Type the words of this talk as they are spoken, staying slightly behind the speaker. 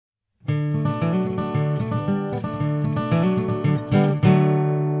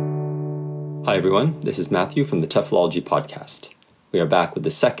Hi everyone, this is Matthew from the TEFLology Podcast. We are back with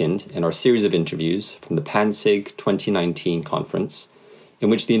the second in our series of interviews from the PanSIG 2019 conference, in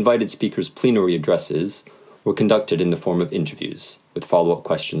which the invited speakers' plenary addresses were conducted in the form of interviews, with follow-up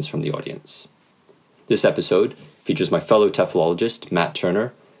questions from the audience. This episode features my fellow TEFLologist, Matt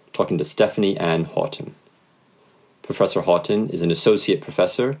Turner, talking to Stephanie Ann Houghton. Professor Houghton is an associate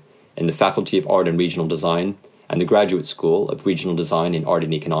professor in the Faculty of Art and Regional Design and the Graduate School of Regional Design in Art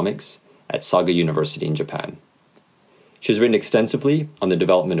and Economics at Saga University in Japan. She has written extensively on the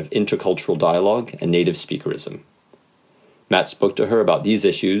development of intercultural dialogue and native-speakerism. Matt spoke to her about these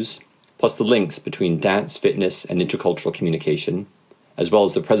issues, plus the links between dance, fitness, and intercultural communication, as well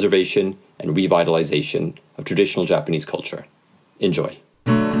as the preservation and revitalization of traditional Japanese culture. Enjoy.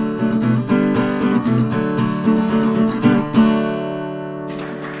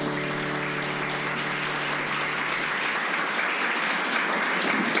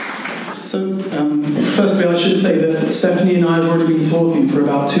 So, firstly, I should say that Stephanie and I have already been talking for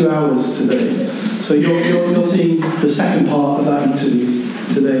about 2 hours today. So you're seeing the second part of that interview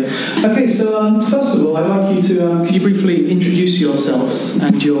today. Okay, so first of all, I'd like you to, could you briefly introduce yourself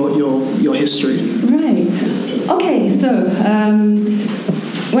and your history? Right. Okay, so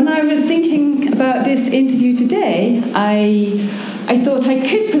when I was thinking about this interview today, I thought I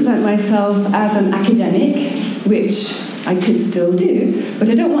could present myself as an academic, which I could still do, but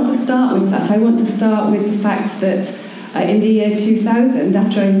I don't want to start with that. I want to start with the fact that in the year 2000,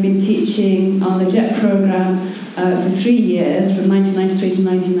 after I'd been teaching on the JET programme for 3 years, from 1993 to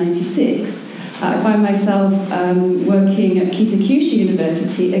 1996, I found myself working at Kitakyushu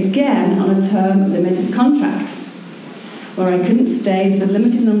University, again on a term limited contract, where I couldn't stay. There's a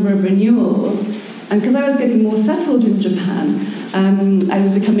limited number of renewals, and because I was getting more settled in Japan, I was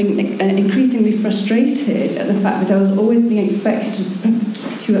becoming increasingly frustrated at the fact that I was always being expected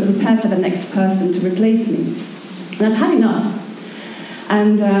to prepare for the next person to replace me. And I'd had enough.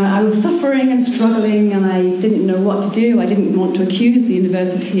 And I was suffering and struggling, and I didn't know what to do. I didn't want to accuse the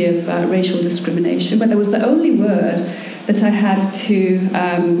university of racial discrimination, but that was the only word that I had to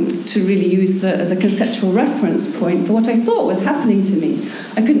really use as a conceptual reference point for what I thought was happening to me.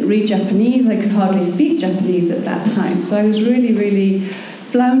 I couldn't read Japanese, I could hardly speak Japanese at that time, so I was really, really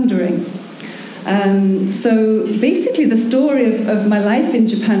floundering. So basically the story of my life in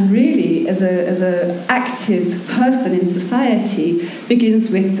Japan really as an active person in society begins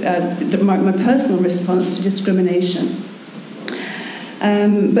with my personal response to discrimination.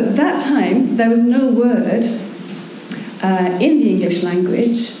 But at that time there was no word in the English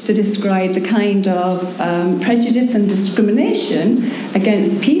language to describe the kind of prejudice and discrimination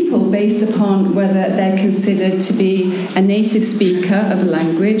against people based upon whether they're considered to be a native speaker of a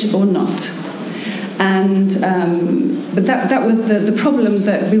language or not. And but that was the problem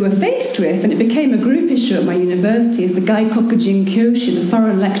that we were faced with, and it became a group issue at my university as the Gaikoku Kyoshi, the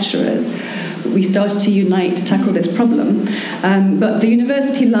foreign lecturers. We started to unite to tackle this problem. But the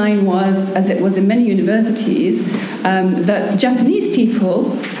university line was, as it was in many universities, that Japanese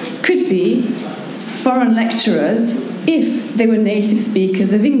people could be foreign lecturers if they were native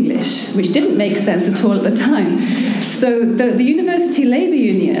speakers of English, which didn't make sense at all at the time. So the university labour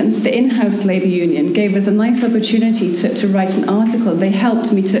union, the in-house labour union, gave us a nice opportunity to write an article. They helped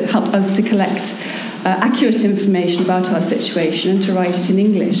us to collect accurate information about our situation and to write it in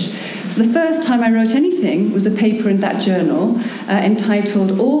English. So the first time I wrote anything was a paper in that journal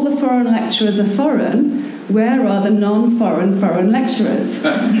entitled "All the Foreign Lecturers Are Foreign, Where Are the Non-Foreign Foreign Lecturers?"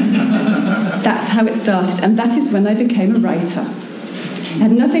 That's how it started, and that is when I became a writer. It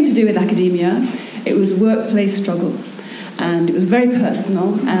had nothing to do with academia. It was workplace struggle, and it was very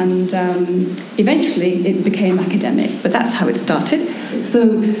personal, and eventually it became academic, but that's how it started.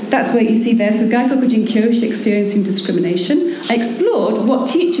 So that's where you see there, so Gaikoku Kyoshi, experiencing discrimination. I explored what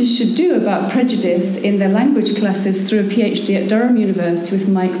teachers should do about prejudice in their language classes through a PhD at Durham University with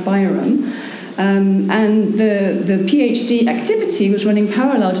Mike Byram. And the PhD activity was running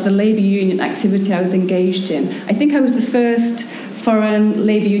parallel to the labour union activity I was engaged in. I think I was the first foreign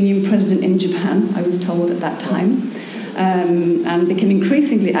labour union president in Japan, I was told at that time, and became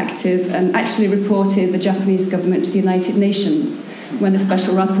increasingly active and actually reported the Japanese government to the United Nations when the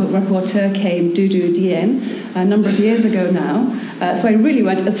special rapporteur came, Dudu Dien, a number of years ago now. So I really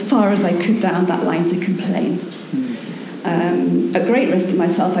went as far as I could down that line to complain. A great risk to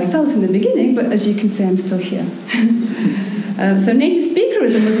myself, I felt in the beginning, but as you can see, I'm still here. So native speakerism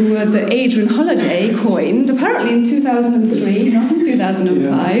Native-speakerism was a word that Adrian Holiday coined, apparently in 2003, not in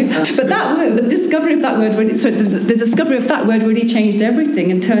 2005. Yes. But that word, the discovery of that word really changed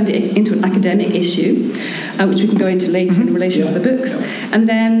everything and turned it into an academic issue, which we can go into later in relation to the books. And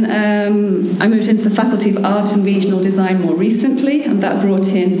then I moved into the Faculty of Art and Regional Design more recently, and that brought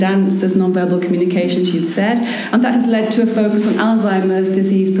in dance as non-verbal communication, you'd said, and that has led to a focus on Alzheimer's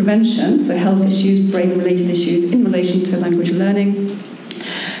disease prevention, so health issues, brain-related issues in relation to language learning,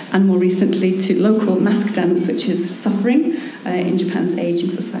 and more recently to local mask dance, which is suffering in Japan's ageing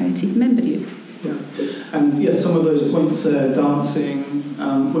society. Remember you. Yeah, and some of those points there, dancing,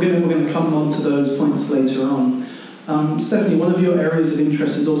 we're going to come on to those points later on. Stephanie, one of your areas of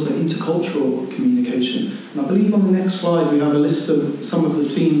interest is also intercultural communication. And I believe on the next slide we have a list of some of the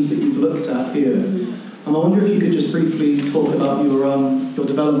themes that you've looked at here. And I wonder if you could just briefly talk about your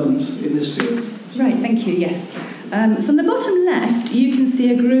developments in this field. Right, thank you, yes. So on the bottom left, you can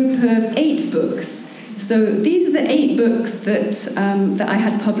see a group of 8 books. So these are the 8 books that I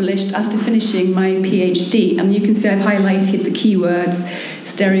had published after finishing my PhD. And you can see I've highlighted the keywords: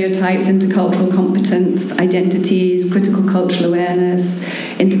 stereotypes, intercultural competence, identities, critical cultural awareness,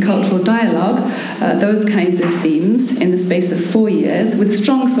 intercultural dialogue, those kinds of themes in the space of 4 years, with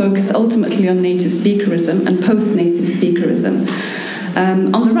strong focus ultimately on native-speakerism and post-native speakerism.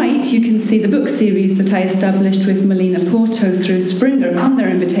 On the right, you can see the book series that I established with Melina Porto through Springer upon their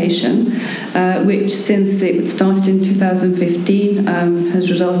invitation, which, since it started in 2015,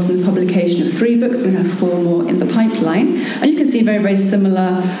 has resulted in the publication of 3 books. We have 4 more in the pipeline. And you can see very, very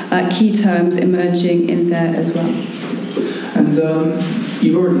similar key terms emerging in there as well. And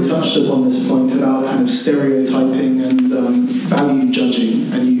you've already touched upon this point about kind of stereotyping and value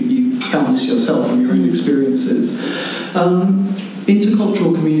judging, and you found this yourself from your own experiences.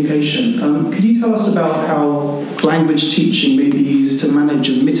 Intercultural communication. Could you tell us about how language teaching may be used to manage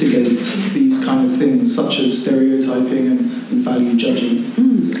and mitigate these kind of things, such as stereotyping and value judging?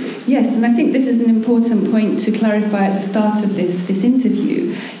 Yes, and I think this is an important point to clarify at the start of this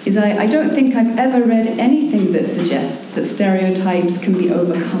interview, is I don't think I've ever read anything that suggests that stereotypes can be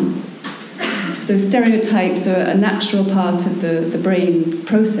overcome. So stereotypes are a natural part of the brain's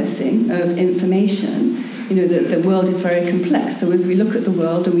processing of information. The world is very complex. So as we look at the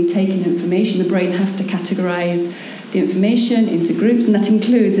world and we take in information, the brain has to categorize the information into groups, and that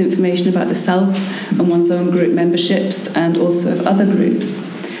includes information about the self and one's own group memberships and also of other groups.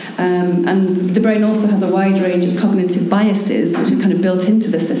 And the brain also has a wide range of cognitive biases which are kind of built into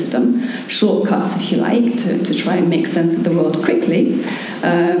the system, shortcuts, if you like, to try and make sense of the world quickly,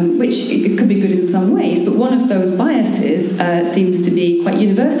 which it could be good in some ways. But one of those biases seems to be quite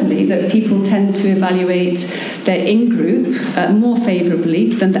universally that people tend to evaluate their in-group more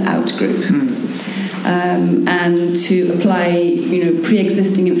favourably than the out-group. And to apply,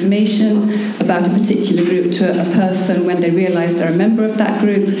 pre-existing information about a particular group to a person when they realise they're a member of that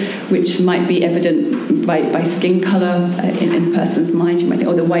group, which might be evident by skin colour in a person's mind. You might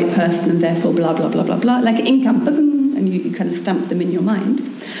think, the white person, and therefore blah, blah, blah, blah, blah, like an income, and you kind of stamp them in your mind.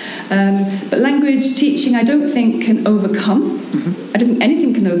 But language teaching, I don't think, can overcome. I don't think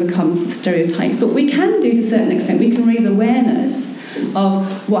anything can overcome stereotypes, but we can do to a certain extent. We can raise awareness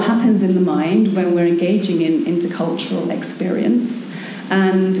of what happens in the mind when we're engaging in intercultural experience,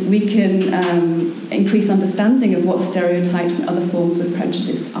 and we can increase understanding of what stereotypes and other forms of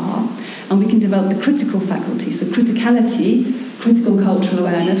prejudice are, and we can develop the critical faculty, so criticality, critical cultural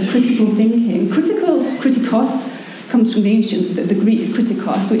awareness, critical thinking. Kritikos comes from the Greek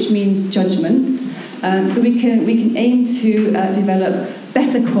kritikos, which means judgment. So we can aim to develop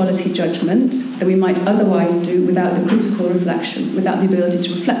better quality judgment than we might otherwise do without the critical reflection, without the ability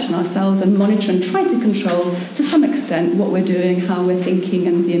to reflect on ourselves and monitor and try to control, to some extent, what we're doing, how we're thinking,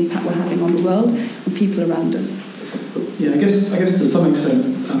 and the impact we're having on the world and people around us. Yeah, I guess to some extent,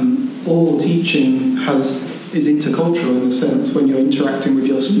 all teaching is intercultural in a sense. When you're interacting with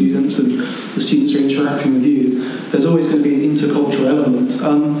your students and the students are interacting with you, there's always going to be an intercultural element.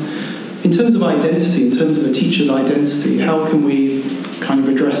 In terms of identity, in terms of a teacher's identity, how can we kind of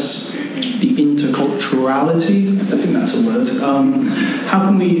address the interculturality? I think that's a word. How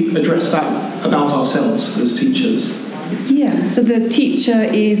can we address that about ourselves as teachers? Yeah, so the teacher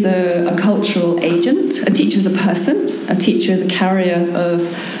is a cultural agent. A teacher is a person. A teacher is a carrier of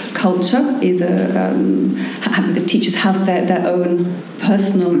culture. The teachers have their own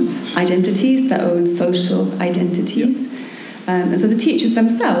personal identities, their own social identities. Yep. And so the teachers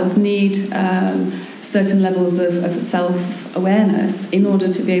themselves need certain levels of self-awareness in order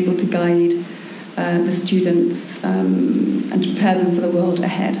to be able to guide the students and to prepare them for the world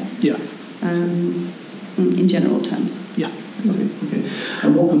ahead. Yeah. In general terms. Yeah. Okay.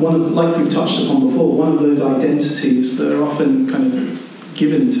 like we've touched upon before, one of those identities that are often kind of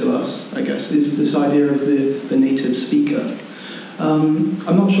given to us, I guess, is this idea of the native speaker. I'm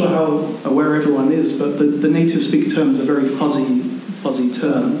not sure how aware everyone is, but the native speaker term is a very fuzzy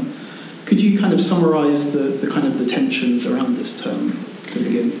term. Could you kind of summarise the kind of the tensions around this term to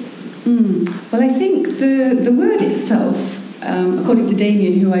begin? Well, I think the word itself, according to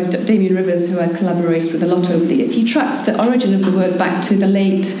Damien Rivers, who I've collaborated with a lot over the years, he tracks the origin of the word back to about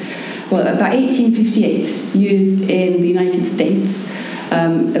 1858, used in the United States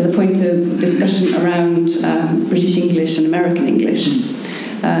as a point of discussion around British English and American English.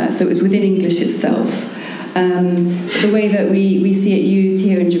 So it was within English itself. The way that we see it used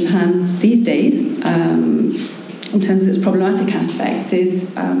here in Japan these days, in terms of its problematic aspects, is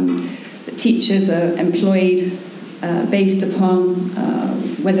that teachers are employed based upon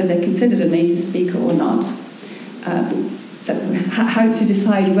whether they're considered a native speaker or not. How to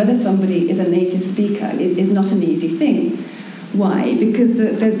decide whether somebody is a native speaker is not an easy thing. Why? Because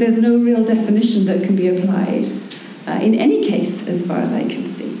there's no real definition that can be applied in any case, as far as I can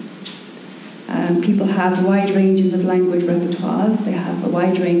see. People have wide ranges of language repertoires. They have a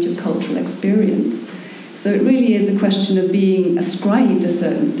wide range of cultural experience. So it really is a question of being ascribed a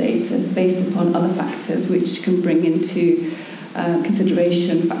certain status based upon other factors which can bring into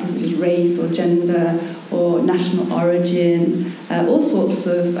consideration factors such as race or gender or national origin, all sorts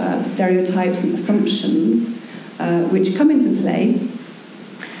of stereotypes and assumptions which come into play.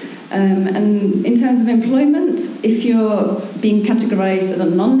 And in terms of employment, if you're being categorised as a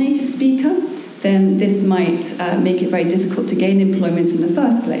non-native speaker, then this might make it very difficult to gain employment in the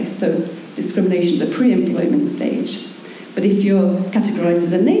first place. So discrimination at the pre-employment stage. But if you're categorised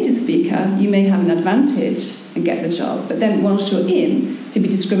as a native speaker, you may have an advantage and get the job. But then once you're in, to be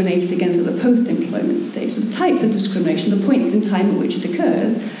discriminated against at the post-employment stage. So the types of discrimination, the points in time at which it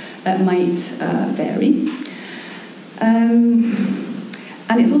occurs, might vary.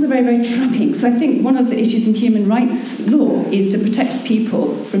 And it's also very, very trapping. So I think one of the issues in human rights law is to protect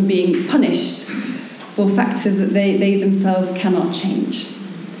people from being punished for factors that they themselves cannot change.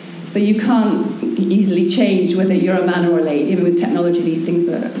 So you can't easily change whether you're a man or a lady. I mean, with technology, these things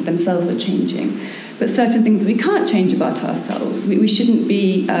themselves are changing. But certain things we can't change about ourselves, we shouldn't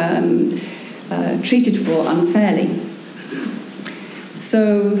be treated for unfairly.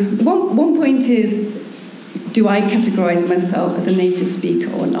 So one point is, do I categorise myself as a native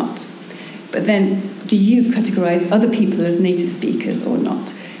speaker or not? But then, do you categorise other people as native speakers or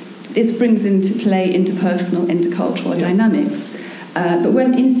not? This brings into play interpersonal, intercultural dynamics. But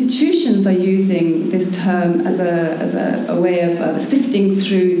when institutions are using this term as a way of sifting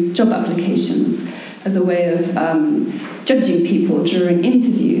through job applications, as a way of judging people during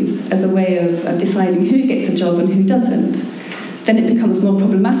interviews, as a way of deciding who gets a job and who doesn't, then it becomes more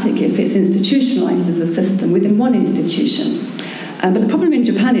problematic if it's institutionalised as a system within one institution. But the problem in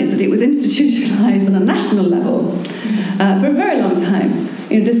Japan is that it was institutionalised on a national level for a very long time.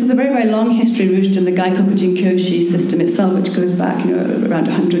 This is a very, very long history rooted in the Gaikoku Jinkyoshi system itself, which goes back around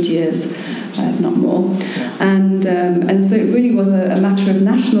 100 years, if not more. And so it really was a matter of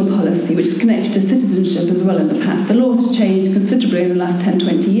national policy, which is connected to citizenship as well in the past. The law has changed considerably in the last 10,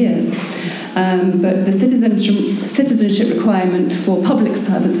 20 years. But the citizenship requirement for public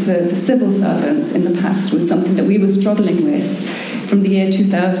servants, for civil servants in the past, was something that we were struggling with from the year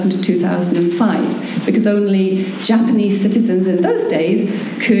 2000 to 2005, because only Japanese citizens in those days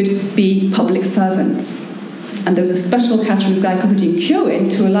could be public servants. And there was a special category of Gaikoku Jinkyoin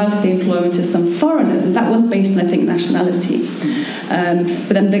to allow for the employment of some foreigners, and that was based on, I think, nationality.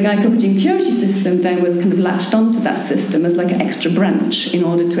 But then the Gaikoku Jinkyoshi system then was kind of latched onto that system as like an extra branch in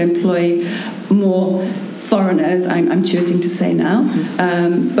order to employ more foreigners, I'm choosing to say now.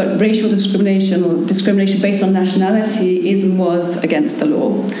 But racial discrimination or discrimination based on nationality is and was against the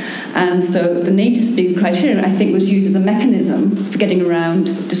law. And so the native speaker criterion, I think, was used as a mechanism for getting around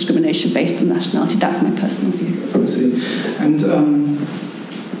discrimination based on nationality. That's my personal view. I see. And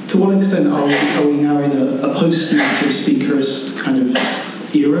to what extent are we now in a post-native speakerist kind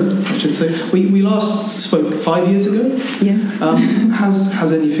of era, I should say? We last spoke 5 years ago. Yes.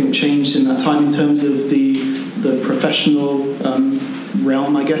 Has anything changed in that time in terms of the professional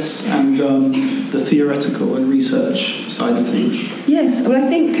realm, I guess, and the theoretical and research side of things? Yes. Well, I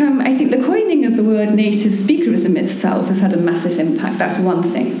think the coining of the word native-speakerism itself has had a massive impact. That's one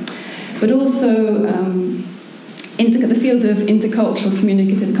thing. But also the field of intercultural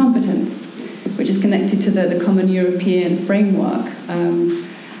communicative competence, which is connected to the common European framework,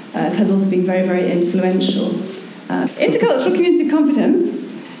 has also been very, very influential. Intercultural community competence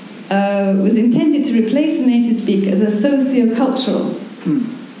was intended to replace a native speaker as a socio-cultural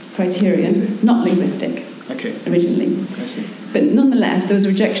criterion, not linguistic. Okay. Originally. I see. But nonetheless, there was a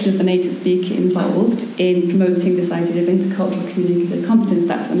rejection of the native speaker involved in promoting this idea of intercultural communicative competence.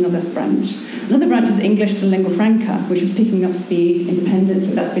 That's another branch. Another branch is English as a lingua franca, which is picking up speed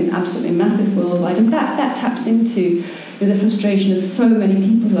independently. That's been absolutely massive worldwide. And that taps into the frustration of so many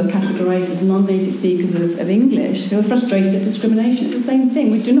people who are categorised as non-native speakers of English, who are frustrated at discrimination. It's the same thing.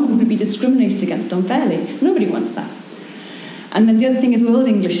 We do not want to be discriminated against unfairly. Nobody wants that. And then the other thing is World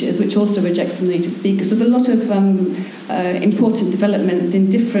Englishes, which also rejects the native speakers. So there are a lot of important developments in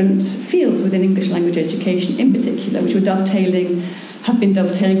different fields within English language education in particular, which have been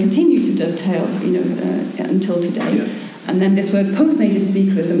dovetailing, continue to dovetail, until today. Yeah. And then this word post-native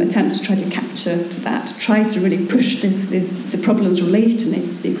speakerism attempts to try to capture to that, try to really push the problems related to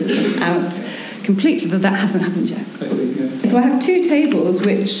native speakerism out completely, but that hasn't happened yet. I see, yeah. So I have two tables,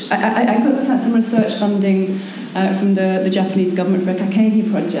 which I got some research funding from the Japanese government for a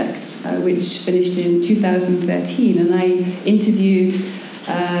Kakehi project, which finished in 2013, and I interviewed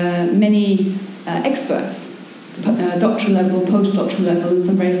many experts, doctoral level, postdoctoral level, and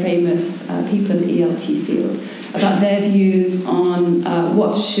some very famous people in the ELT field, about their views on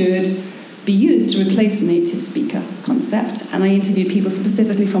what should be used to replace the native speaker concept. And I interviewed people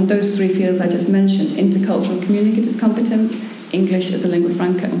specifically from those three fields I just mentioned: intercultural communicative competence, English as a lingua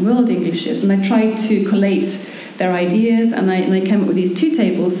franca, and World Englishes. And I tried to collate their ideas, and I came up with these two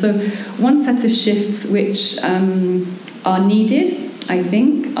tables. So one set of shifts which are needed, I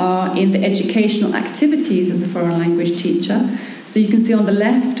think, are in the educational activities of the foreign language teacher. So you can see on the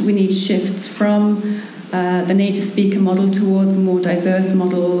left, we need shifts from the native speaker model towards more diverse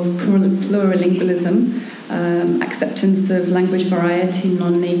models, plurilingualism, acceptance of language variety,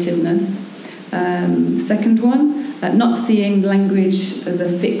 non-nativeness. Second one, not seeing language as a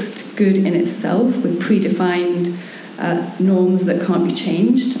fixed good in itself with predefined norms that can't be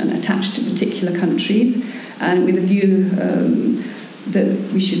changed and attached to particular countries, and with a view that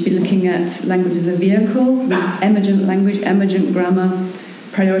we should be looking at language as a vehicle with emergent language, emergent grammar,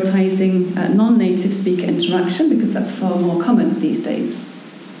 prioritising non-native speaker interaction, because that's far more common these days,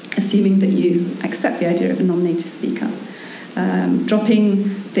 assuming that you accept the idea of a non-native speaker.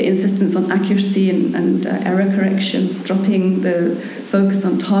 Dropping the insistence on accuracy and error correction, dropping the focus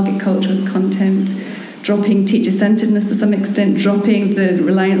on target culture as content, dropping teacher-centeredness to some extent, dropping the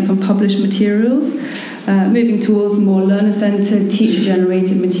reliance on published materials, moving towards more learner-centered,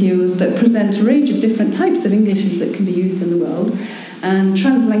 teacher-generated materials that present a range of different types of Englishes that can be used in the world, and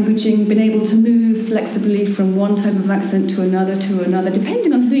translanguaging, being able to move flexibly from one type of accent to another,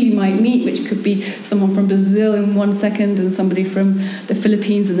 depending on who you might meet, which could be someone from Brazil in 1 second and somebody from the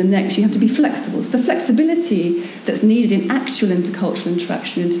Philippines in the next. You have to be flexible. So the flexibility that's needed in actual intercultural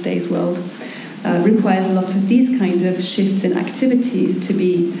interaction in today's world requires a lot of these kind of shifts in activities to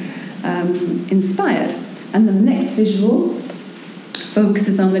be inspired. And then the next visual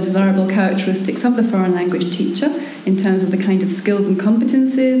focuses on the desirable characteristics of the foreign language teacher in terms of the kind of skills and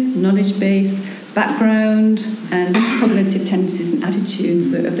competences, knowledge base, background, and cognitive tendencies and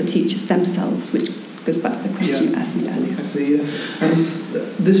attitudes of the teachers themselves, which goes back to the question you asked me earlier. I see, yeah. And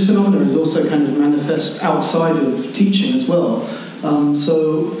this phenomenon is also kind of manifest outside of teaching as well.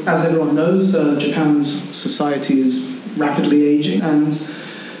 So, as everyone knows, Japan's society is rapidly aging, and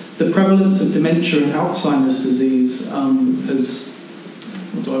the prevalence of dementia and Alzheimer's disease has,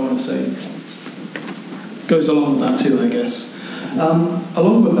 what do I want to say, goes along with that too, I guess.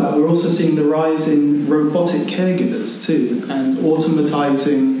 Along with that, we're also seeing the rise in robotic caregivers too, and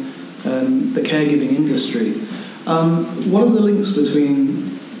automatizing the caregiving industry. What are the links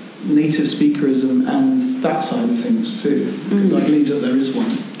between native speakerism and that side of things too? Because I believe that there is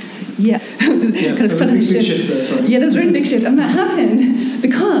one. Yeah, kind of sudden shift. Yeah, there's a really big shift, and that happened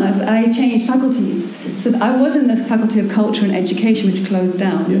because I changed faculties. So I was in the Faculty of Culture and Education, which closed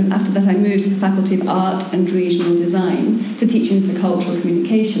down. Yeah. After that, I moved to the Faculty of Art and Regional Design to teach intercultural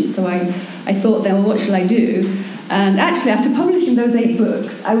communication. So I thought then, well, what shall I do? And actually, after publishing those 8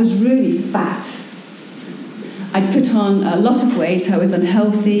 books, I was really fat. I'd put on a lot of weight. I was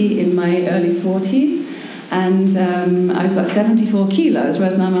unhealthy in my early 40s. And I was about 74 kilos,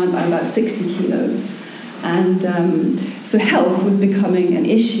 whereas now I'm about 60 kilos. And so health was becoming an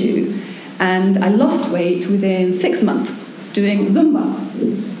issue. And I lost weight within 6 months doing Zumba.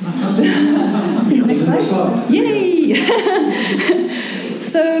 Next slide. Yay!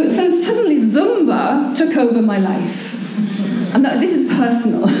 So suddenly Zumba took over my life. And this is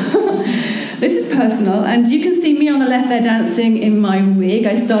personal. This is personal, and you can see me on the left there dancing in my wig.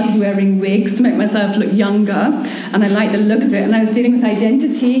 I started wearing wigs to make myself look younger, and I like the look of it. And I was dealing with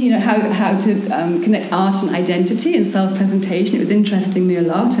identity, how to connect art and identity and self-presentation. It was interesting me a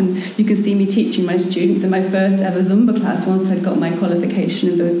lot, and you can see me teaching my students in my first ever Zumba class once I'd got my qualification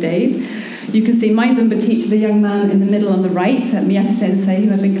in those days. You can see my Zumba teacher, the young man in the middle on the right, Miyata Sensei,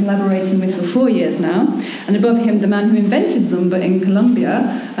 who I've been collaborating with for 4 years now. And above him, the man who invented Zumba in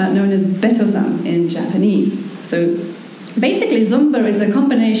Colombia, known as Beto-san in Japanese. So basically, Zumba is a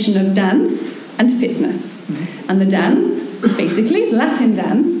combination of dance and fitness. And the dance, basically, is Latin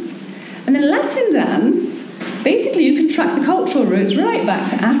dance. And in Latin dance, basically, you can track the cultural roots right back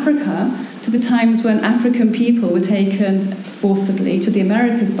to Africa, to the times when African people were taken forcibly to the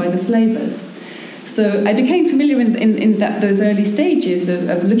Americas by the slavers. So I became familiar in those early stages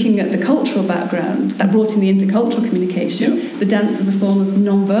of looking at the cultural background that brought in the intercultural communication. The dance as a form of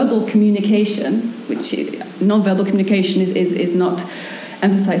non-verbal communication, which non-verbal communication is not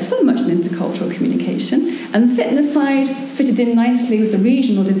emphasised so much in intercultural communication. And the fitness side fitted in nicely with the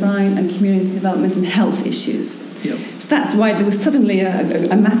regional design and community development and health issues. Yep. So that's why there was suddenly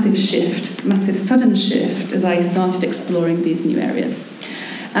a massive sudden shift as I started exploring these new areas.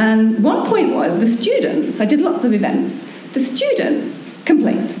 And one point was the students, I did lots of events, the students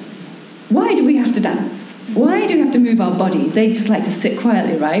complained. Why do we have to dance? Why do we have to move our bodies? They just like to sit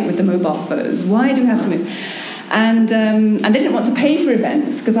quietly, right, with the mobile phones. Why do we have to move? And they didn't want to pay for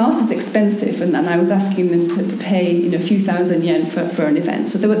events because art is expensive, and I was asking them to pay a few thousand yen for an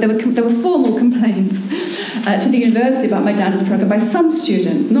event. So there were formal complaints to the university about my dance program by some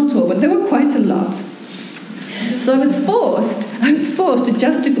students, not all, but there were quite a lot. So I was forced to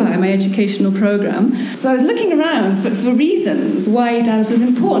justify my educational program. So I was looking around for reasons why dance was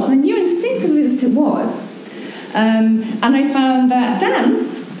important, and I knew instinctively that it was. And I found that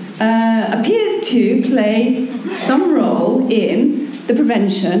dance appears to play some role in the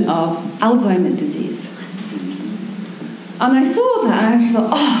prevention of Alzheimer's disease. And I saw that and I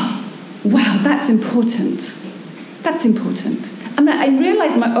thought, oh, wow, that's important. That's important. And I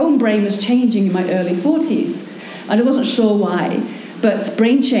realised my own brain was changing in my early 40s. And I wasn't sure why. But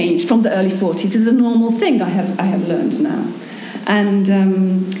brain change from the early 40s is a normal thing I have learned now. And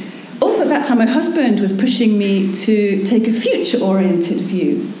also at that time, my husband was pushing me to take a future-oriented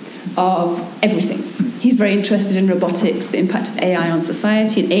view of everything. He's very interested in robotics, the impact of AI on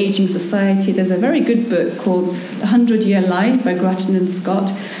society, and ageing society. There's a very good book called The 100-Year Life by Grattan and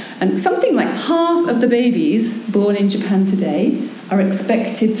Scott. And something like half of the babies born in Japan today are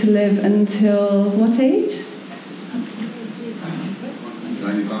expected to live until what age?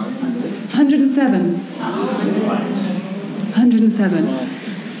 107. 107.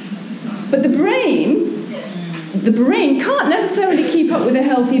 But the brain can't necessarily keep up with a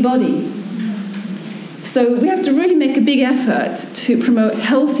healthy body. So we have to really make a big effort to promote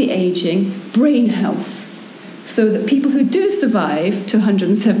healthy aging, brain health, so that people who do survive to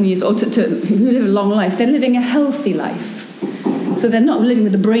 107 years, or who live a long life, they're living a healthy life. So they're not living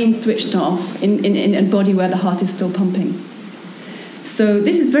with the brain switched off in a body where the heart is still pumping. So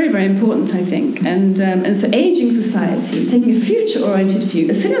this is very, very important, I think. And so aging society, taking a future-oriented view.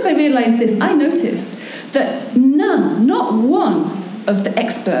 As soon as I realised this, I noticed that not one of the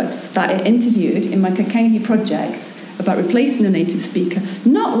experts that I interviewed in my Kakenhi project about replacing a native speaker,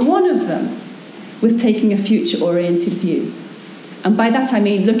 not one of them was taking a future-oriented view. And by that I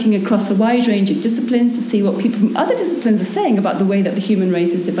mean looking across a wide range of disciplines to see what people from other disciplines are saying about the way that the human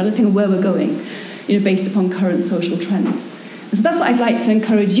race is developing and where we're going, based upon current social trends. And so that's what I'd like to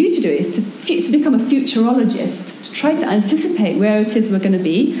encourage you to do, is to become a futurologist, to try to anticipate where it is we're going to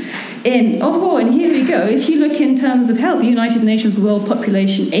be. And here we go. If you look in terms of health, the United Nations World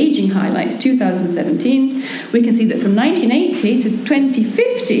Population Aging Highlights 2017, we can see that from 1980 to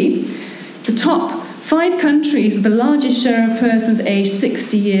 2050, the top 5 countries with the largest share of persons aged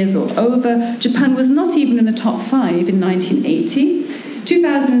 60 years or over. Japan was not even in the top 5 in 1980.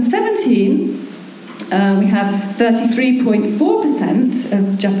 2017, we have 33.4%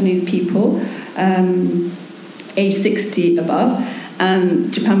 of Japanese people aged 60 above,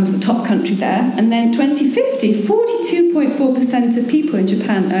 and Japan was the top country there. And then 2050, 42.4% of people in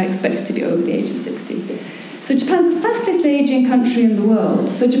Japan are expected to be over the age of 60. So Japan's the fastest aging country in the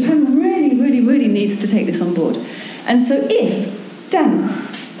world. So Japan really, really, really needs to take this on board. And so if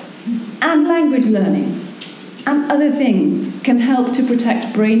dance and language learning and other things can help to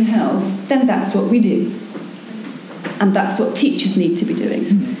protect brain health, then that's what we do. And that's what teachers need to be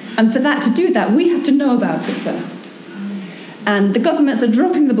doing. And for that, to do that, we have to know about it first. And the governments are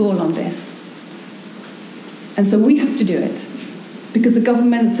dropping the ball on this. And so we have to do it. because the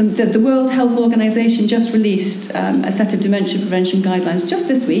governments and the World Health Organization just released a set of dementia prevention guidelines just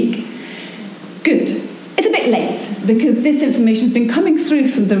this week. Good. It's a bit late because this information has been coming through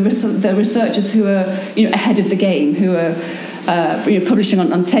from the researchers who are ahead of the game, who are publishing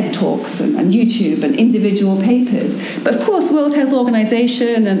on TED Talks and YouTube and individual papers. But of course, World Health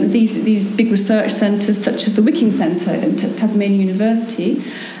Organization and these big research centres, such as the Wicking Centre at Tasmania University,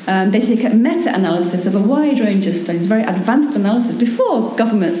 they take a meta-analysis of a wide range of studies, very advanced analysis, before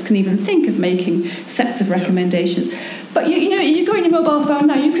governments can even think of making sets of recommendations. But you go on your mobile phone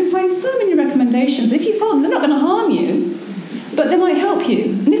now, you can find so many recommendations. If you follow them, they're not going to harm you, but they might help you.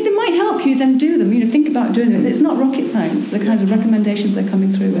 And if they might help you, then do them. Think about doing it. It's not rocket science, the kinds of recommendations they're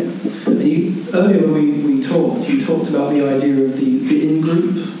coming through with. Earlier when you talked about the idea of the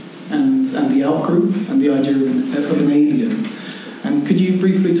in-group and the out-group and the idea of an alien. And could you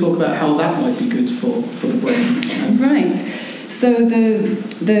briefly talk about how that might be good for the brain? Right. So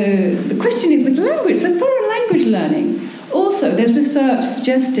the question is with language, so foreign language learning. Also, there's research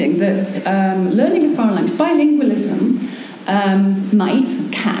suggesting that learning a foreign language, bilingualism,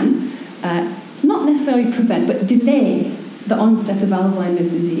 can not necessarily prevent, but delay the onset of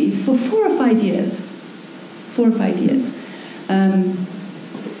Alzheimer's disease for 4 or 5 years. 4 or 5 years.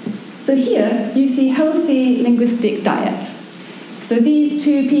 So here you see healthy linguistic diet. So these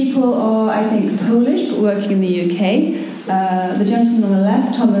two people are, I think, Polish, but working in the UK. The gentleman on the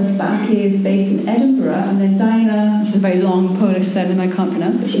left, Thomas Bach, is based in Edinburgh, and then Dinah, she's a very long Polish surname I can't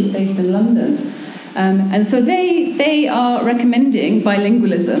pronounce, but she's based in London. And so they are recommending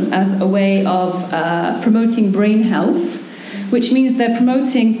bilingualism as a way of promoting brain health, which means they're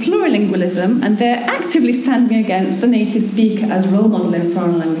promoting plurilingualism, and they're actively standing against the native speaker as role model in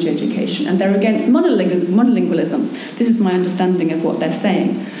foreign language education, and they're against monolingualism. This is my understanding of what they're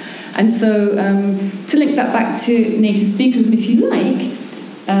saying. And so to link that back to native speakerism, if you like,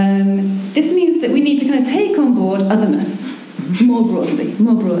 this means that we need to kind of take on board otherness more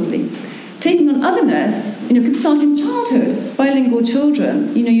broadly. Taking on otherness, can start in childhood. Bilingual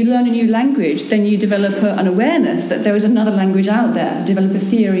children, you learn a new language, then you develop an awareness that there is another language out there, develop a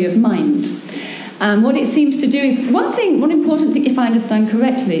theory of mind. And what it seems to do is, one important thing, if I understand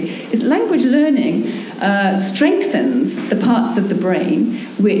correctly, is language learning strengthens the parts of the brain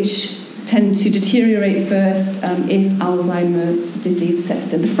which tend to deteriorate first if Alzheimer's disease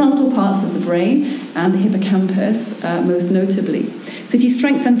sets in. The frontal parts of the brain and the hippocampus, most notably. So if you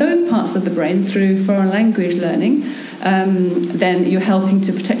strengthen those parts of the brain through foreign language learning, then you're helping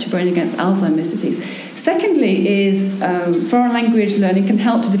to protect your brain against Alzheimer's disease. Secondly is foreign language learning can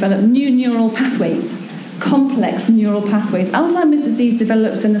help to develop new neural pathways, complex neural pathways. Alzheimer's disease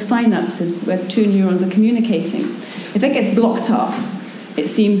develops in the synapses where two neurons are communicating. If that gets blocked up, it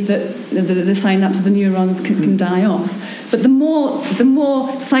seems that the synapse of the neurons can die off. But the more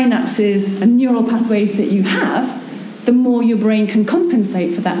synapses and neural pathways that you have, the more your brain can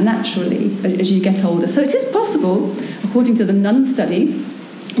compensate for that naturally as you get older. So it is possible, according to the Nun study,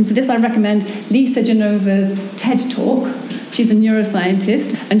 and for this I recommend Lisa Genova's TED Talk. She's a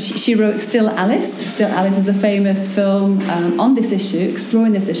neuroscientist, and she wrote Still Alice. Still Alice is a famous film on this issue,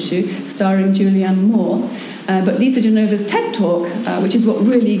 exploring this issue, starring Julianne Moore. But Lisa Genova's TED Talk, which is what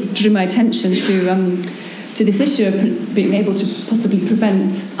really drew my attention to this issue of being able to possibly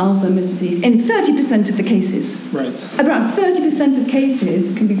prevent Alzheimer's disease in 30% of the cases. Right. Around 30% of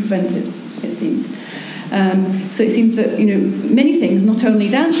cases can be prevented, it seems. So it seems that many things, not only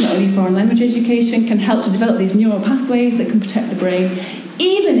dance, not only foreign language education, can help to develop these neural pathways that can protect the brain,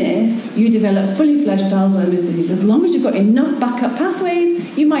 even if you develop fully fledged Alzheimer's disease. As long as you've got enough backup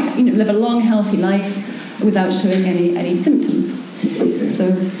pathways, you might live a long, healthy life without showing any symptoms. So,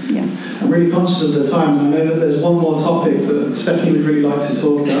 yeah. I'm really conscious of the time, and I know that there's one more topic that Stephanie would really like to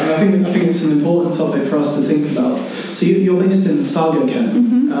talk about. And I think it's an important topic for us to think about. So you're based in Saga, Ken.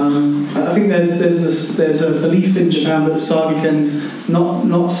 Mm-hmm. I think there's a belief in Japan that Saga Ken's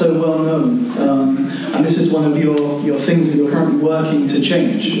not so well known, and this is one of your things that you're currently working to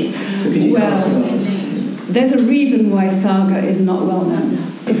change. So could you tell us about this? There's a reason why Saga is not well known.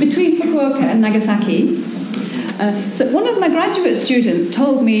 It's between Fukuoka and Nagasaki. So one of my graduate students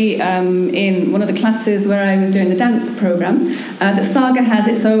told me in one of the classes where I was doing the dance program that Saga has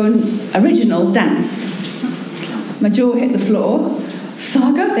its own original dance. My jaw hit the floor.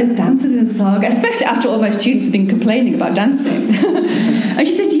 Saga? There's dances in Saga? Especially after all my students have been complaining about dancing. And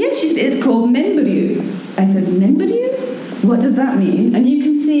she said, yes, it's called Memberyu. I said, Memberyu? What does that mean? And you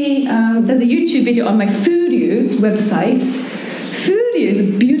can see there's a YouTube video on my Foodyu website. Foodyu is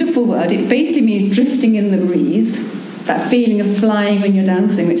a beautiful word. It basically means drifting in the breeze. that feeling of flying when you're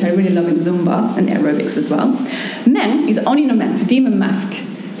dancing, which I really love in Zumba and aerobics as well. Men is Oni no Men, demon mask.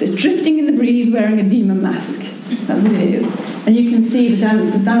 So it's drifting in the breeze wearing a demon mask. That's what it is. And you can see the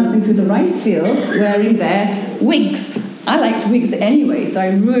dancers dancing through the rice fields wearing their wigs. I liked wigs anyway, so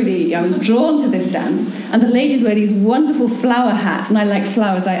I was drawn to this dance. And the ladies wear these wonderful flower hats, and I like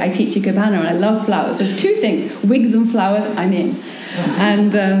flowers. I teach Ikebana, and I love flowers. So two things, wigs and flowers, I'm in.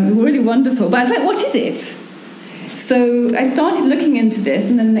 And really wonderful. But I was like, what is it? So I started looking into this,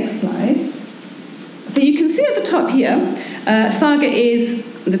 and then the next slide. So you can see at the top here, Saga is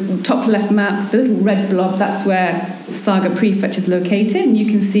the top left map, the little red blob, that's where Saga Prefecture is located, and you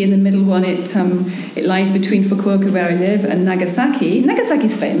can see in the middle one it lies between Fukuoka, where I live, and Nagasaki.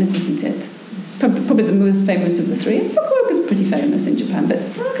 Nagasaki's famous, isn't it? Probably the most famous of the three. Fukuoka's pretty famous in Japan, but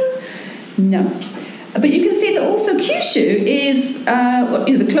Saga, no. But you can see that also Kyushu is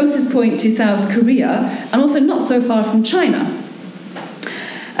the closest point to South Korea, and also not so far from China.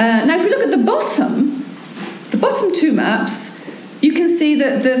 Now, if we look at the bottom two maps, you can see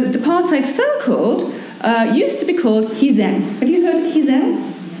that the part I've circled used to be called Hizen. Have you heard of Hizen?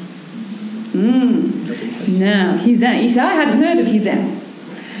 No, Hizen. You see, I hadn't heard of Hizen.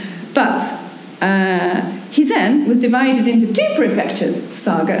 But Hizen was divided into two prefectures,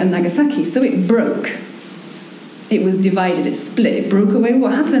 Saga and Nagasaki, so it broke. It was divided, it split, it broke away.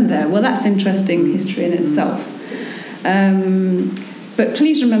 What happened there? Well, that's interesting history in itself. But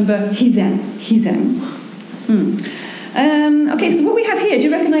please remember Hizen. Okay, so what we have here, do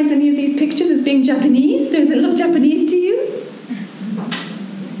you recognise any of these pictures as being Japanese? Does it look Japanese to you?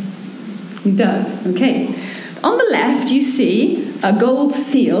 It does, okay. On the left, you see a gold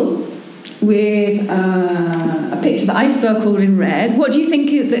seal with a picture that I've circled in red. What do you think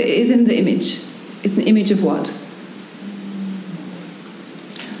is in the image? It's an image of what?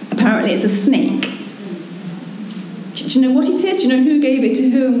 Apparently it's a snake. Do you know what it is? Do you know who gave it to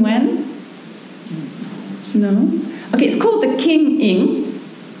who and when? No? Okay, it's called the King Ing.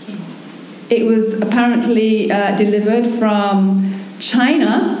 It was apparently delivered from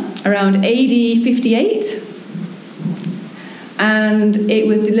China around AD 58. And it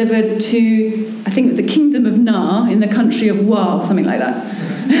was delivered to, I think it was the Kingdom of Na in the country of Wa, or something like that.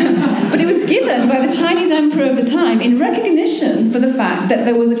 But it was given by the Chinese emperor of the time in recognition for the fact that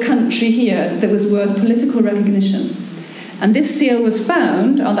there was a country here that was worth political recognition. And this seal was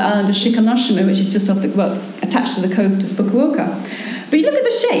found on the island of Shikanoshima, which is just attached to the coast of Fukuoka. But you look at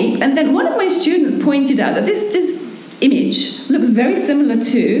the shape, and then one of my students pointed out that this image looks very similar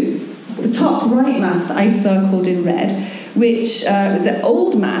to the top right mask that I've circled in red, which was an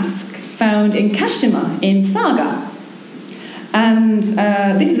old mask found in Kashima in Saga. And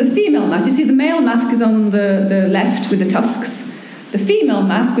this is a female mask. You see the male mask is on the left with the tusks. The female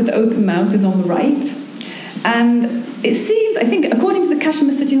mask with the open mouth is on the right. And it seems, I think, according to the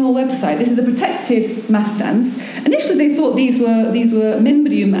Kashima City Hall website, this is a protected mask dance. Initially they thought these were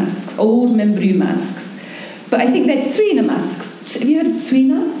Membryu masks, old Membryu masks. But I think they're Tsuina masks. Have you heard of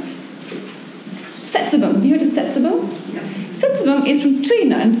Tsuina? Setsubun. Have you heard of Setsubun? Yeah. Setsubun is from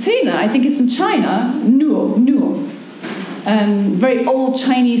Tsuina, and Tsuina, I think, is from China, Nuo. Very old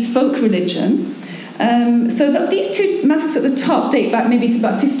Chinese folk religion. So these two masks at the top date back maybe to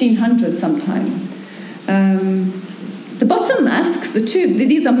about 1500 sometime. The bottom masks,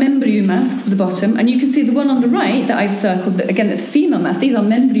 these are Membryu masks at the bottom, and you can see the one on the right that I've circled, again, the female mask, these are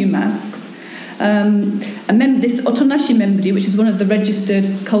Membryu masks. This Otonashi Membryu, which is one of the registered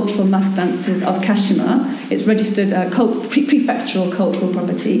cultural mask dances of Kashima, it's registered prefectural cultural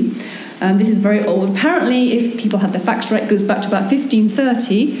property. This is very old. Apparently, if people have their facts right, it goes back to about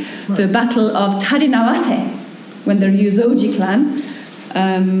 1530, right. The Battle of Tadinawate, when the Ryuzoji clan,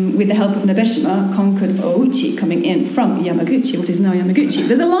 with the help of Nabeshima, conquered Ouchi, coming in from Yamaguchi, what is now Yamaguchi.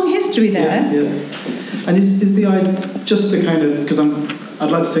 There's a long history there. Yeah. And is the idea, just to kind of, because I'd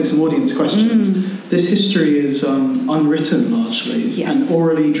like to take some audience questions. This history is unwritten largely, yes, and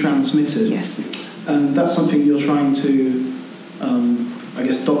orally transmitted. Yes. And that's something you're trying to, I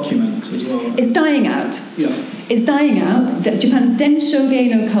guess, document as well. It's dying out. Yeah. It's dying out. Japan's Densho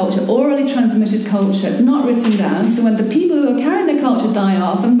Geino culture, orally transmitted culture, it's not written down. So when the people who are carrying their culture die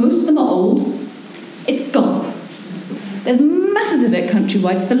off, and most of them are old, it's gone. There's masses of it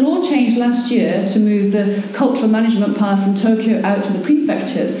countrywide. So the law changed last year to move the cultural management power from Tokyo out to the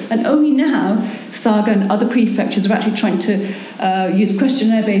prefectures, and only now Saga and other prefectures are actually trying to use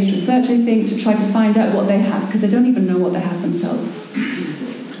questionnaire-based research, I think, to try to find out what they have, because they don't even know what they have themselves.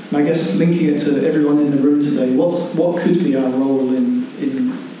 And I guess linking it to everyone in the room today, what could be our role in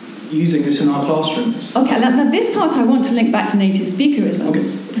using this in our classrooms? Okay, now this part I want to link back to native speakerism, okay,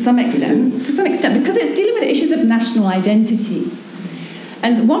 to some extent, because it's dealing with the issues of national identity.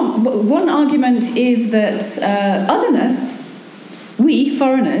 And one argument is that otherness, we,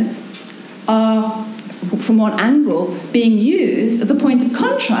 foreigners, are, from one angle, being used as a point of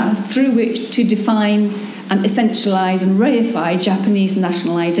contrast through which to define and essentialise and reify Japanese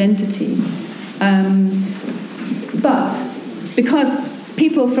national identity. But because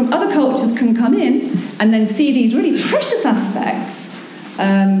people from other cultures can come in and then see these really precious aspects.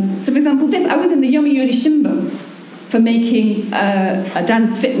 So, for example, I was in the Yomiuri Shimbun for making a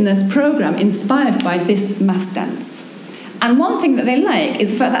dance fitness program inspired by this mass dance. And one thing that they like is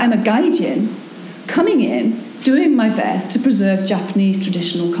the fact that I'm a gaijin coming in, doing my best to preserve Japanese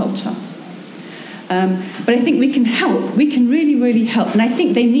traditional culture. But I think we can help. We can really, really help. And I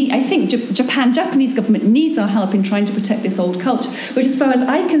think Japanese government needs our help in trying to protect this old culture, which, as far as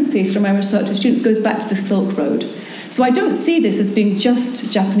I can see through my research with students, goes back to the Silk Road. So I don't see this as being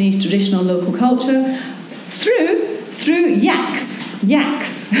just Japanese traditional local culture. Through yaks, yak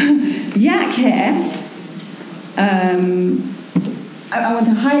hair. I want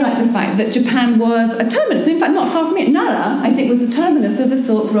to highlight the fact that Japan was a terminus, in fact not far from it. Nara, I think, was the terminus of the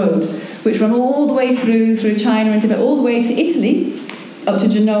Silk Road, which ran all the way through China and Tibet, all the way to Italy, up to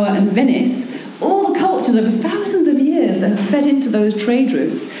Genoa and Venice. All the cultures over thousands of years that have fed into those trade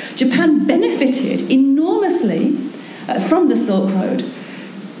routes. Japan benefited enormously from the Silk Road.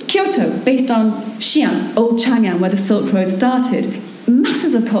 Kyoto, based on Xi'an, old Chang'an, where the Silk Road started,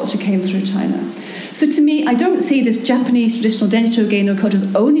 masses of culture came through China. So to me, I don't see this Japanese traditional Densho Geino culture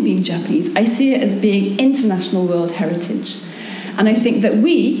as only being Japanese. I see it as being international world heritage. And I think that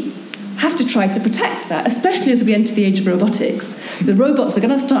we have to try to protect that, especially as we enter the age of robotics. The robots are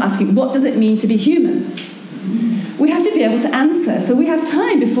going to start asking, what does it mean to be human? We have to be able to answer. So we have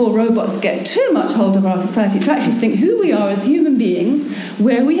time before robots get too much hold of our society to actually think who we are as human beings,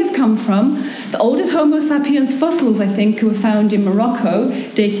 where we have come from. The oldest Homo sapiens fossils, I think, were found in Morocco,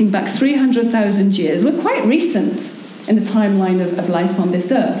 dating back 300,000 years. We're quite recent in the timeline of life on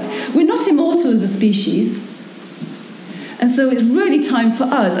this earth. We're not immortal as a species. And so it's really time for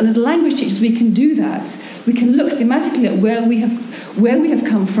us, and as language teachers we can do that. We can look thematically at where we have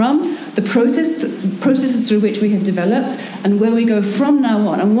come from, the processes through which we have developed, and where we go from now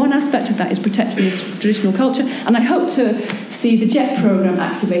on. And one aspect of that is protecting this traditional culture. And I hope to see the JET programme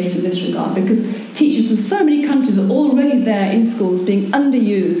activated in this regard, because teachers from so many countries are already there in schools being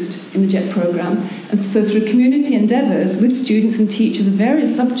underused in the JET programme. And so through community endeavours with students and teachers of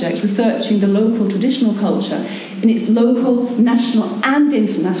various subjects researching the local traditional culture in its local, national and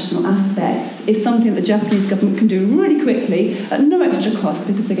international aspects is something the Japanese government can do really quickly at no extra cost,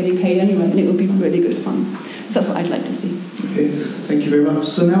 because they're getting paid anyway, and it will be really good fun. So that's what I'd like to see. Okay, thank you very much.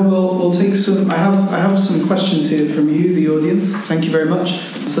 So now we'll take some. I have some questions here from you, the audience. Thank you very much.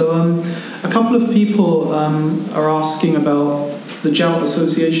 So a couple of people are asking about the JALT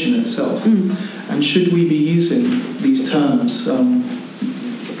Association itself, and should we be using these terms,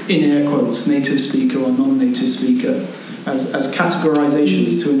 in air quotes, native speaker or non-native speaker, as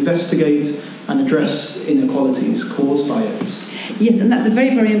categorizations to investigate and address inequalities caused by it? Yes, and that's a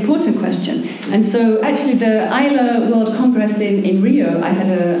very, very important question. And so actually the ILA World Congress in Rio, I had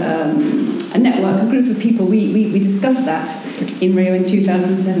a network, a group of people, we discussed that in Rio in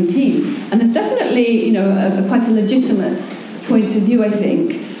 2017. And there's definitely, quite a legitimate point of view, I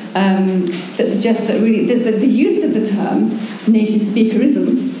think, that suggests that really the use of the term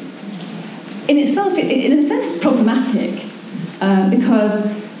native-speakerism in itself, in a sense, is problematic, because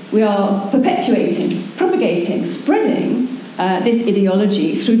we are perpetuating, propagating, spreading this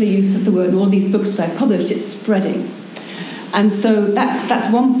ideology through the use of the word. In all these books that I've published, it's spreading. And so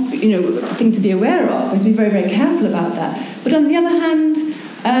that's one thing to be aware of, and to be very, very careful about that. But on the other hand,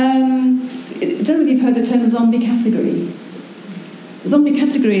 I don't know if you've heard the term zombie category. Zombie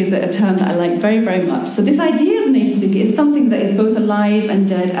category is a term that I like very, very much. So this idea of native speaker is something that is both alive and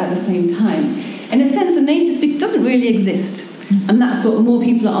dead at the same time. In a sense, a native speaker doesn't really exist, and that's what more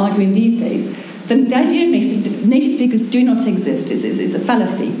people are arguing these days. The idea of native speakers do not exist. It's a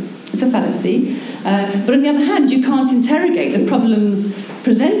fallacy. It's a fallacy. But on the other hand, you can't interrogate the problems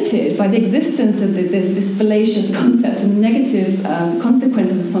presented by the existence of this fallacious concept and negative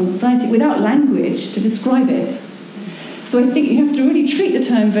consequences upon society without language to describe it. So I think you have to really treat the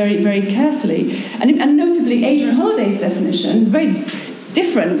term very, very carefully. And notably, Adrian Holliday's definition, very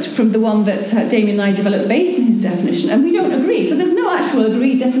different from the one that Damien and I developed based on his definition, and we don't agree. So there's no actual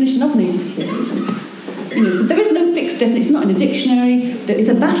agreed definition of native speakerism. So there is no fixed definition. It's not in a dictionary. It's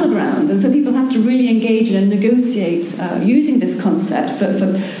a battleground, and so people have to really engage in and negotiate using this concept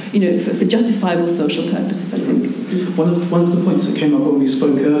for justifiable social purposes, I think. One of the points that came up when we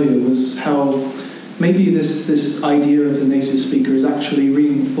spoke earlier was how maybe this idea of the native speaker is actually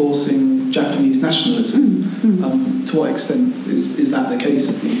reinforcing Japanese nationalism. To what extent is that the case,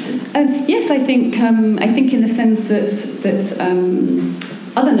 do you think? Yes, I think in the sense that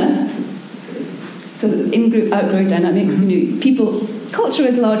otherness, so in-group, out-group dynamics, culture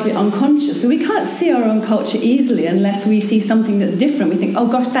is largely unconscious, so we can't see our own culture easily unless we see something that's different. We think, oh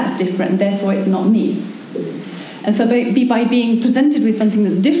gosh, that's different, and therefore it's not me. And so by being presented with something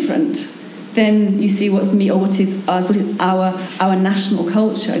that's different, then you see what's me, or what is ours, what is our national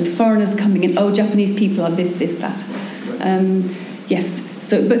culture. And foreigners coming in, oh, Japanese people are this, that. Yes.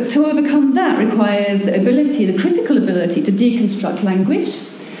 So, but to overcome that requires the ability, the critical ability, to deconstruct language,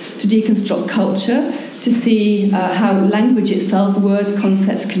 to deconstruct culture, to see how language itself, words,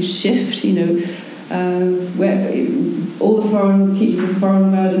 concepts can shift. Where all the foreign teachers of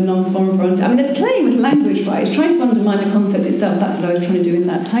foreign word and non-foreign foreign. I mean, they're playing with language, right? It's trying to undermine the concept itself. That's what I was trying to do in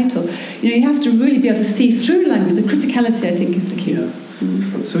that title. You have to really be able to see through language. The criticality, I think, is the key. Yeah.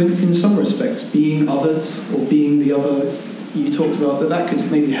 So in some respects, being othered or being the other, you talked about that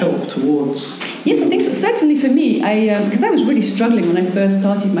could maybe help towards... Yes, I think so. Certainly for me, because I was really struggling when I first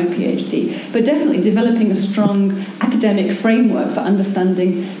started my PhD, but definitely developing a strong academic framework for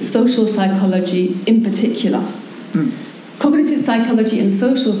understanding social psychology in particular. Cognitive psychology and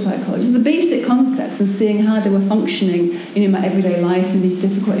social psychology, the basic concepts, and seeing how they were functioning in my everyday life in these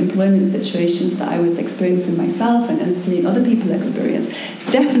difficult employment situations that I was experiencing myself and seeing other people experience.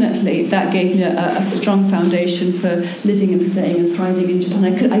 Definitely that gave me a strong foundation for living and staying and thriving in Japan.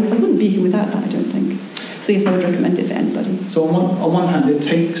 I wouldn't be here without that, I don't think. So yes, I would recommend it for anybody. So on one hand, it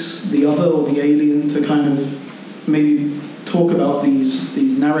takes the other or the alien to kind of maybe talk about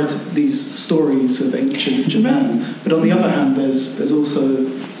these stories of ancient Japan, right. But on the other hand, there's also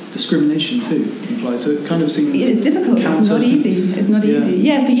discrimination too implied. So it kind of seems it's difficult. It's not easy. It's not easy.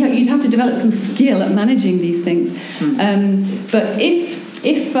 Yeah, so you'd have to develop some skill at managing these things. But if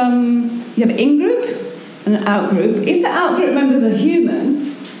you have an in-group and an out-group, if the out-group members are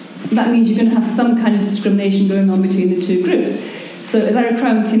human, that means you're going to have some kind of discrimination going on between the two groups. So as I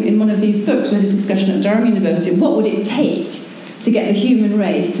recount in one of these books, we had a discussion at Durham University, what would it take to get the human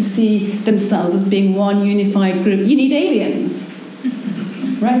race to see themselves as being one unified group? You need aliens.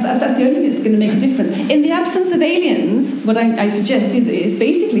 Right, so that's the only thing that's going to make a difference. In the absence of aliens, what I suggest is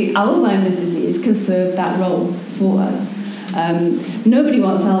basically Alzheimer's disease can serve that role for us. Nobody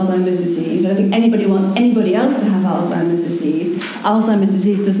wants Alzheimer's disease. I don't think anybody wants anybody else to have Alzheimer's disease. Alzheimer's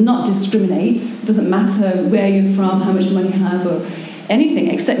disease does not discriminate. It doesn't matter where you're from, how much money you have, or anything,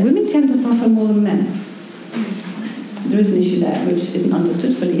 except women tend to suffer more than men. There is an issue there which isn't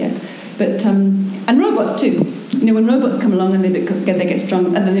understood fully yet. But and robots too. When robots come along and they get strong,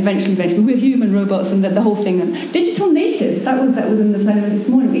 and then eventually we're human robots, and the whole thing. And digital natives, that was in the plenary this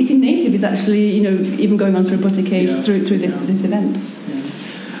morning. We see native is actually even going on to robotic age through this event.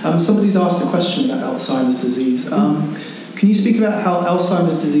 Yeah. Somebody's asked a question about Alzheimer's disease. Can you speak about how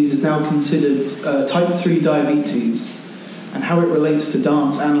Alzheimer's disease is now considered type 3 diabetes and how it relates to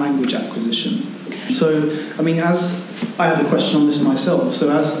dance and language acquisition? So, I mean, as I have a question on this myself, so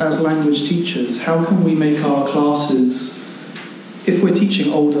as language teachers, how can we make our classes, if we're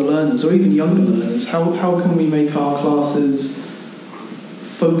teaching older learners or even younger learners, how can we make our classes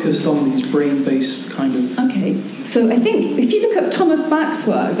focused on these brain-based kind of... Okay, so I think if you look at Thomas Bach's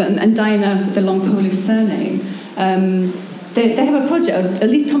work and Diana, the long Polish surname, they have a project, or at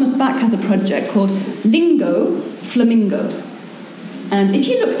least Thomas Bach has a project called Lingo Flamingo. And if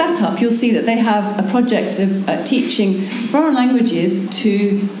you look that up, you'll see that they have a project of teaching foreign languages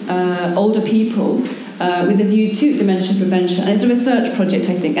to older people with a view to dementia prevention. And it's a research project,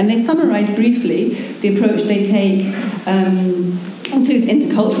 I think. And they summarise briefly the approach they take. Includes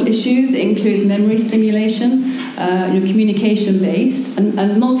intercultural issues, it includes memory stimulation, communication-based, and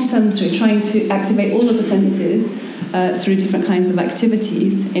multisensory, trying to activate all of the senses through different kinds of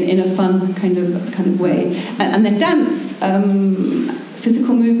activities in a fun kind of way. And then dance,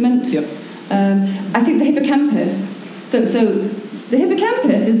 physical movement. Yep. I think the hippocampus. So the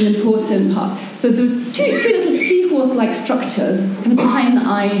hippocampus is an important part. So the two little seahorse-like structures behind the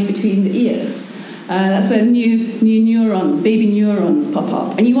eyes, between the ears. That's where new neurons, baby neurons pop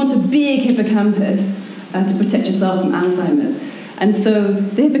up. And you want a big hippocampus to protect yourself from Alzheimer's. And so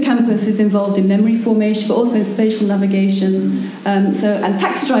the hippocampus is involved in memory formation, but also in spatial navigation. And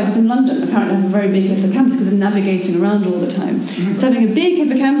taxi drivers in London apparently have a very big hippocampus because they're navigating around all the time. Mm-hmm. So having a big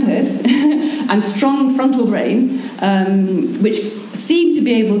hippocampus and strong frontal brain, which seem to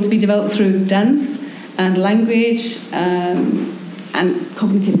be able to be developed through dance and language and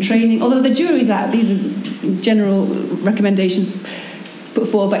cognitive training. Although the jury's out, these are general recommendations. put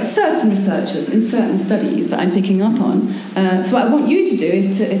forward by certain researchers in certain studies that I'm picking up on. So what I want you to do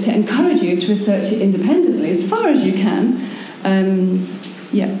is to encourage you to research it independently as far as you can.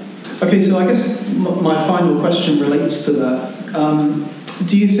 Okay, so I guess my final question relates to that.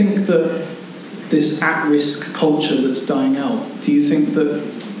 Do you think that this at-risk culture that's dying out, do you think that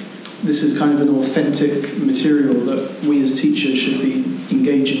this is kind of an authentic material that we as teachers should be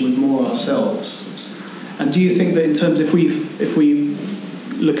engaging with more ourselves? And do you think that in terms, if we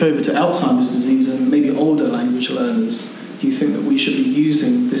look over to Alzheimer's disease and maybe older language learners, do you think that we should be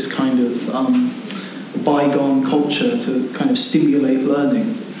using this kind of bygone culture to kind of stimulate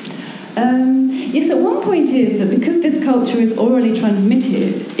learning? Yes, at one point is that because this culture is orally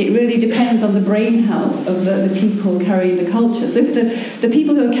transmitted, it really depends on the brain health of the people carrying the culture. So if the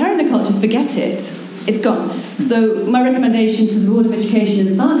people who are carrying the culture forget it, it's gone. So my recommendation to the Board of Education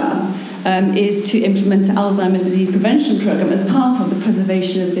in Saga is to implement an Alzheimer's disease prevention programme as part of the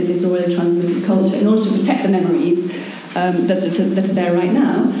preservation of this orally transmitted culture in order to protect the memories that are there right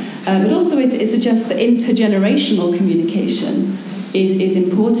now. But also it suggests that intergenerational communication is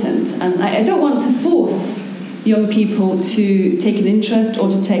important. And I don't want to force young people to take an interest or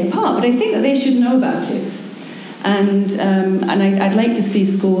to take part, but I think that they should know about it. And I'd like to see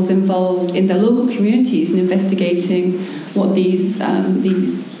schools involved in their local communities in investigating what these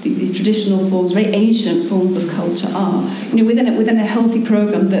traditional forms, very ancient forms of culture are. Within a healthy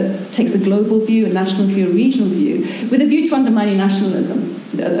programme that takes a global view, a national view, a regional view, with a view to undermining nationalism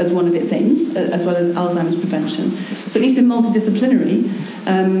as one of its aims, as well as Alzheimer's prevention. So it needs to be multidisciplinary.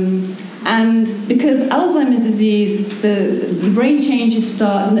 And because Alzheimer's disease, the brain changes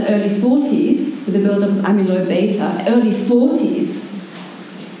start in the early 40s with the build-up of amyloid beta, early 40s.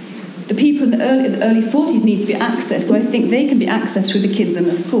 The people in the early 40s need to be accessed, so I think they can be accessed through the kids in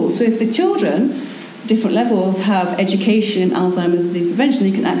the school. So if the children, different levels, have education in Alzheimer's disease prevention,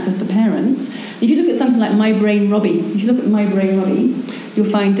 you can access the parents. If you look at something like My Brain Robbie, you'll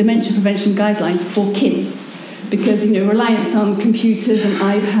find dementia prevention guidelines for kids. Because reliance on computers and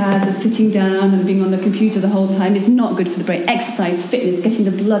iPads and sitting down and being on the computer the whole time is not good for the brain. Exercise, fitness, getting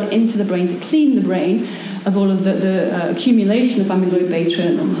the blood into the brain to clean the brain of all of the accumulation of amyloid beta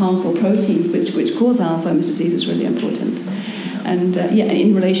and harmful proteins which cause Alzheimer's disease is really important. And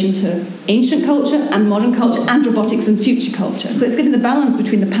in relation to ancient culture and modern culture and robotics and future culture. So it's getting the balance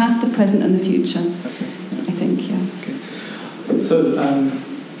between the past, the present and the future. I think, yeah. Okay. So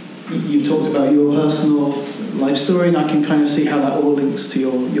you talked about your personal life story, and I can kind of see how that all links to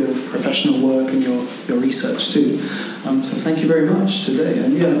your professional work and your research too. So thank you very much today.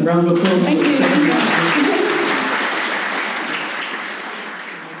 And round of applause. Thank you.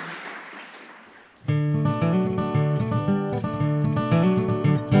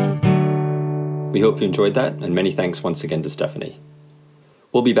 We hope you enjoyed that, and many thanks once again to Stephanie.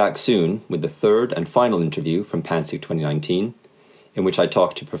 We'll be back soon with the third and final interview from PanSIG 2019, in which I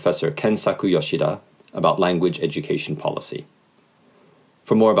talk to Professor Kensaku Yoshida about language education policy.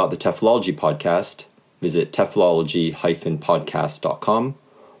 For more about the TEFLology Podcast, visit TEFLology-podcast.com,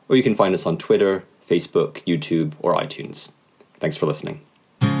 or you can find us on Twitter, Facebook, YouTube, or iTunes. Thanks for listening.